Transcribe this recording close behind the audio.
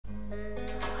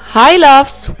Hi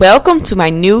loves, welcome to my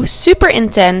new super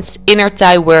intense inner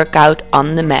thigh workout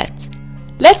on the mat.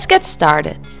 Let's get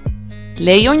started.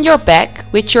 Lay on your back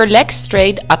with your legs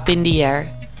straight up in the air.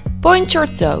 Point your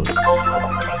toes.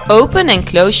 Open and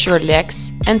close your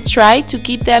legs and try to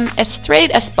keep them as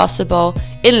straight as possible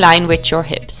in line with your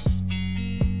hips.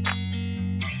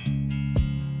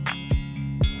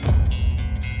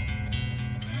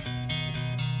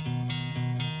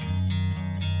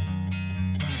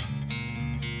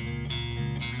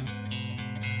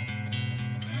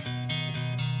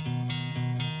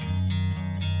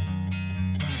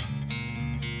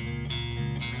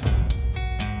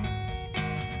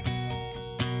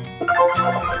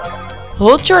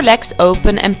 Hold your legs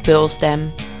open and pulse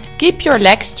them. Keep your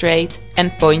legs straight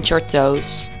and point your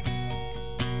toes.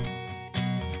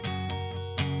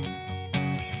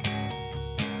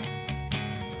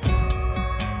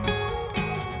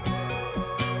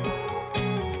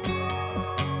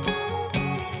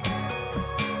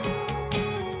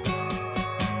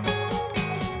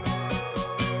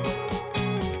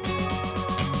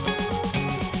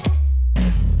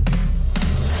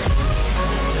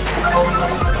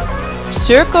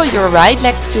 Circle your right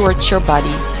leg towards your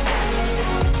body.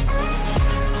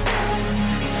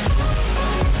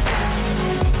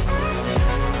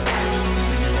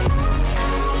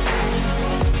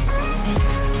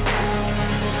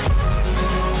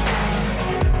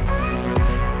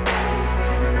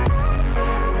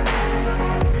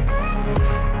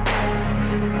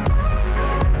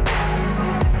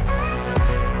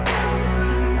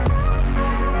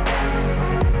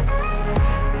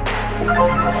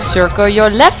 Circle your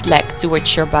left leg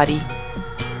towards your body.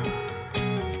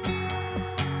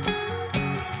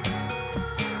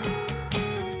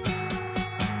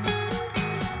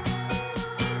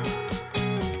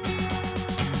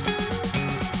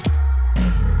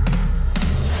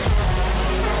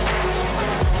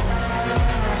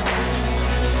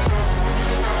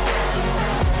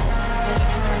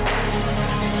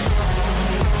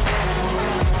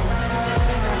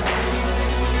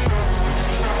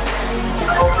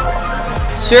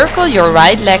 Circle your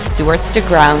right leg towards the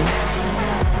ground.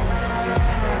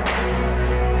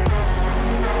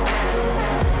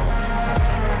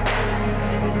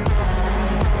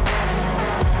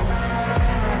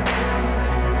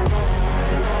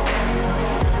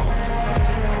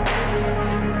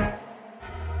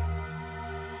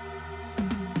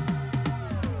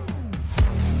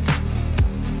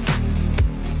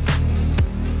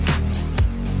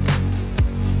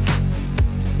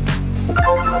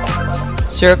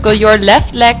 Circle your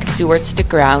left leg towards the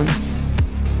ground.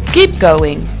 Keep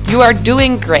going, you are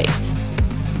doing great.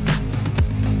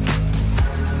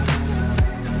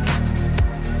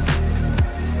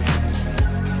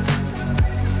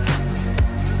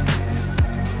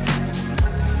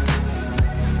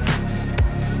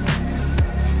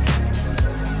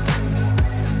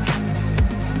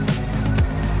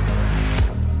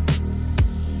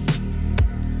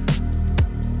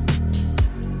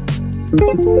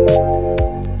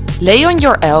 Lay on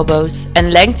your elbows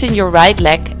and lengthen your right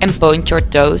leg and point your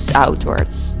toes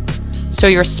outwards. So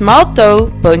your small toe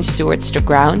points towards the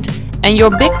ground and your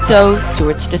big toe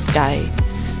towards the sky.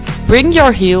 Bring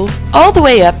your heel all the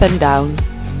way up and down.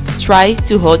 Try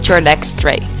to hold your legs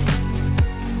straight.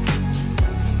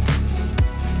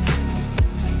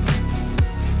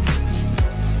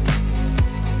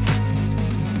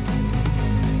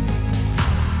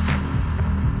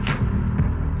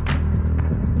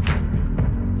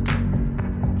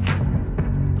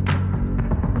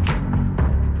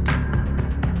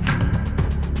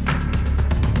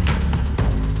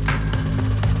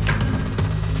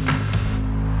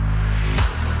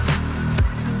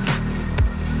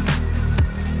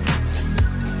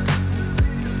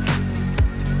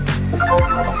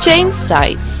 Change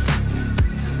sides.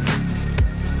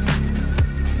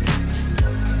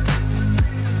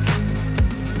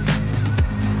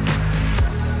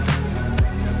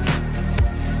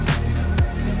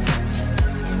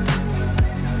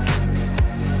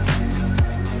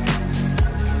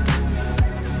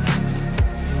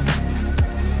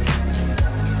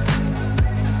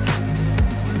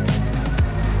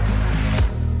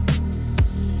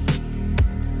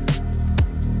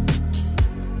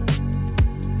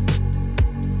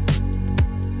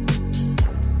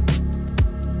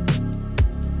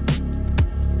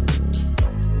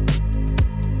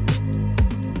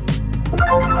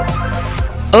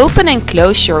 Open and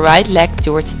close your right leg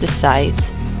towards the side.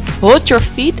 Hold your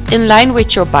feet in line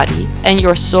with your body and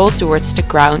your sole towards the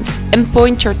ground and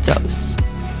point your toes.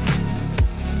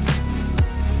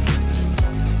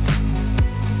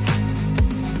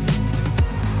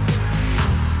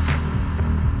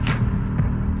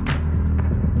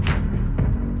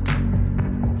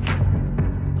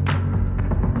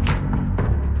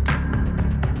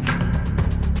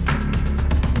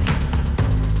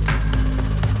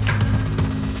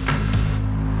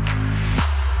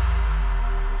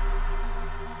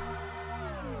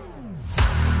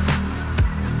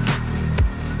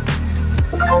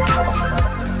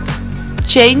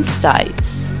 Change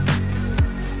sides.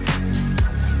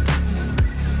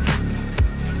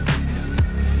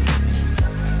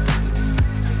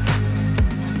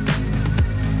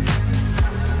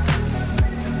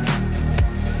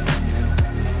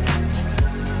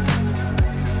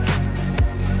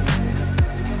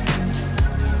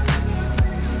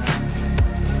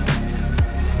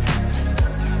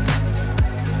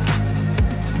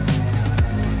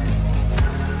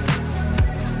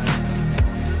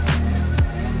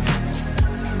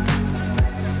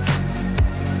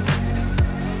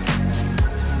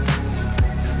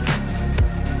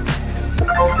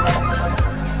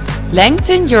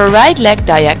 Lengthen your right leg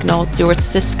diagonal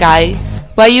towards the sky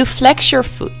while you flex your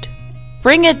foot.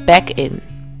 Bring it back in.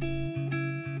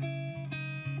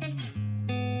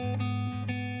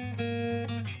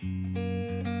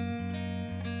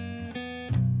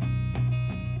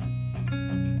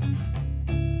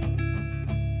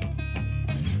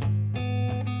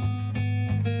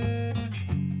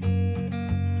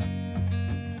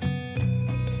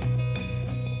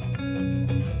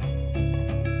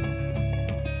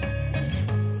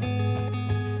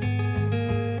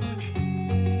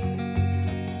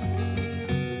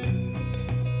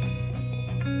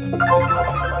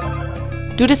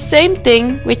 Do the same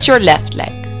thing with your left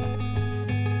leg.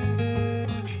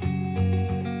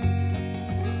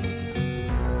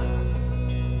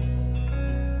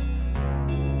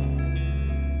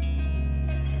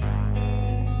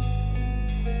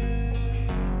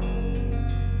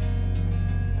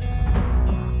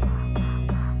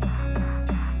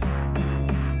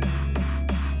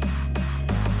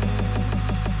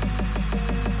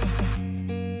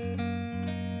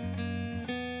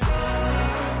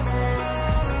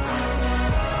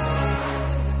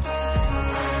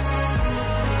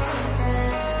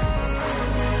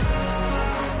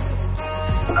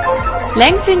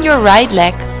 Lengthen your right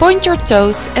leg, point your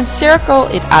toes and circle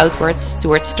it outwards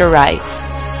towards the right.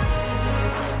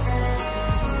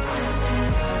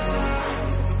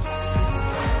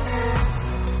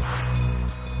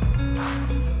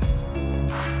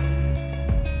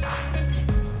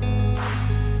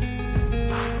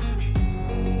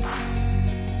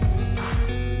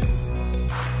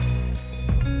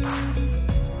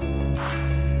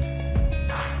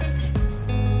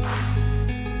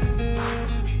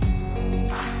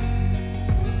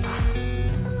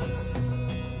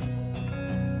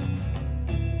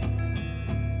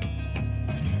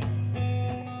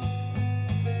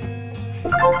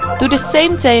 Do the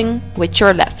same thing with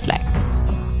your left leg.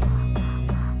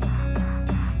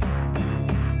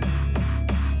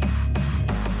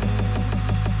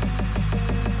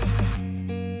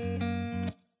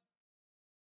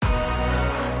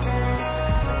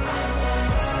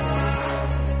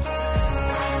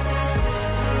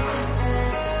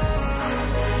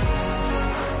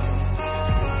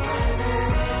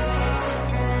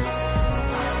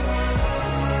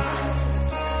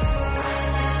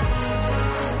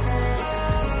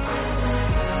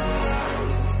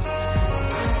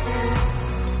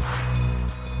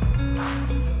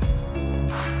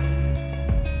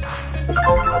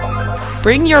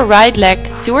 Bring your right leg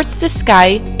towards the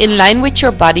sky in line with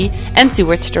your body and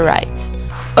towards the right.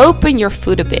 Open your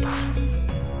foot a bit.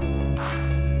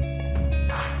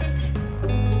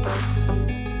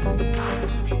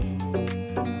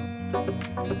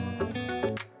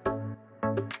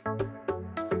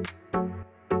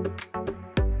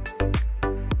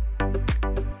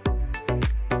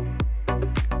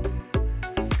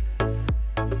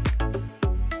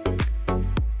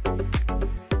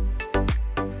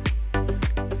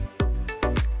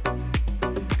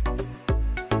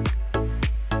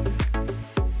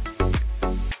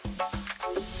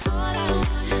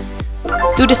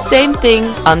 Do the same thing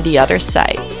on the other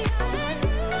side.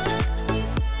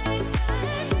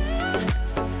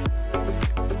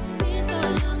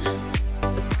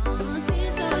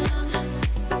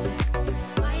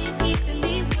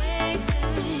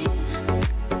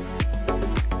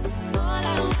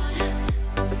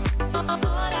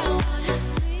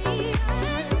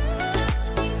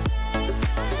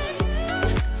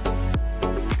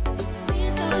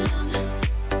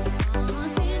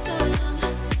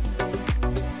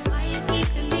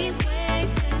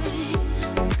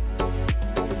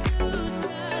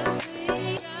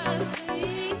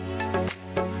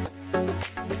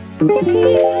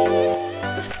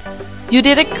 You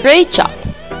did a great job!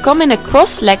 Come in a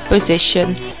cross-leg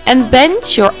position and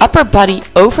bend your upper body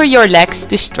over your legs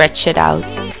to stretch it out.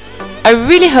 I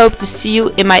really hope to see you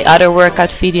in my other workout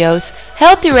videos,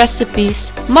 healthy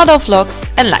recipes, model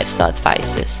vlogs and lifestyle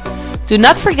advices. Do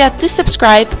not forget to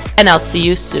subscribe and I'll see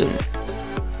you soon.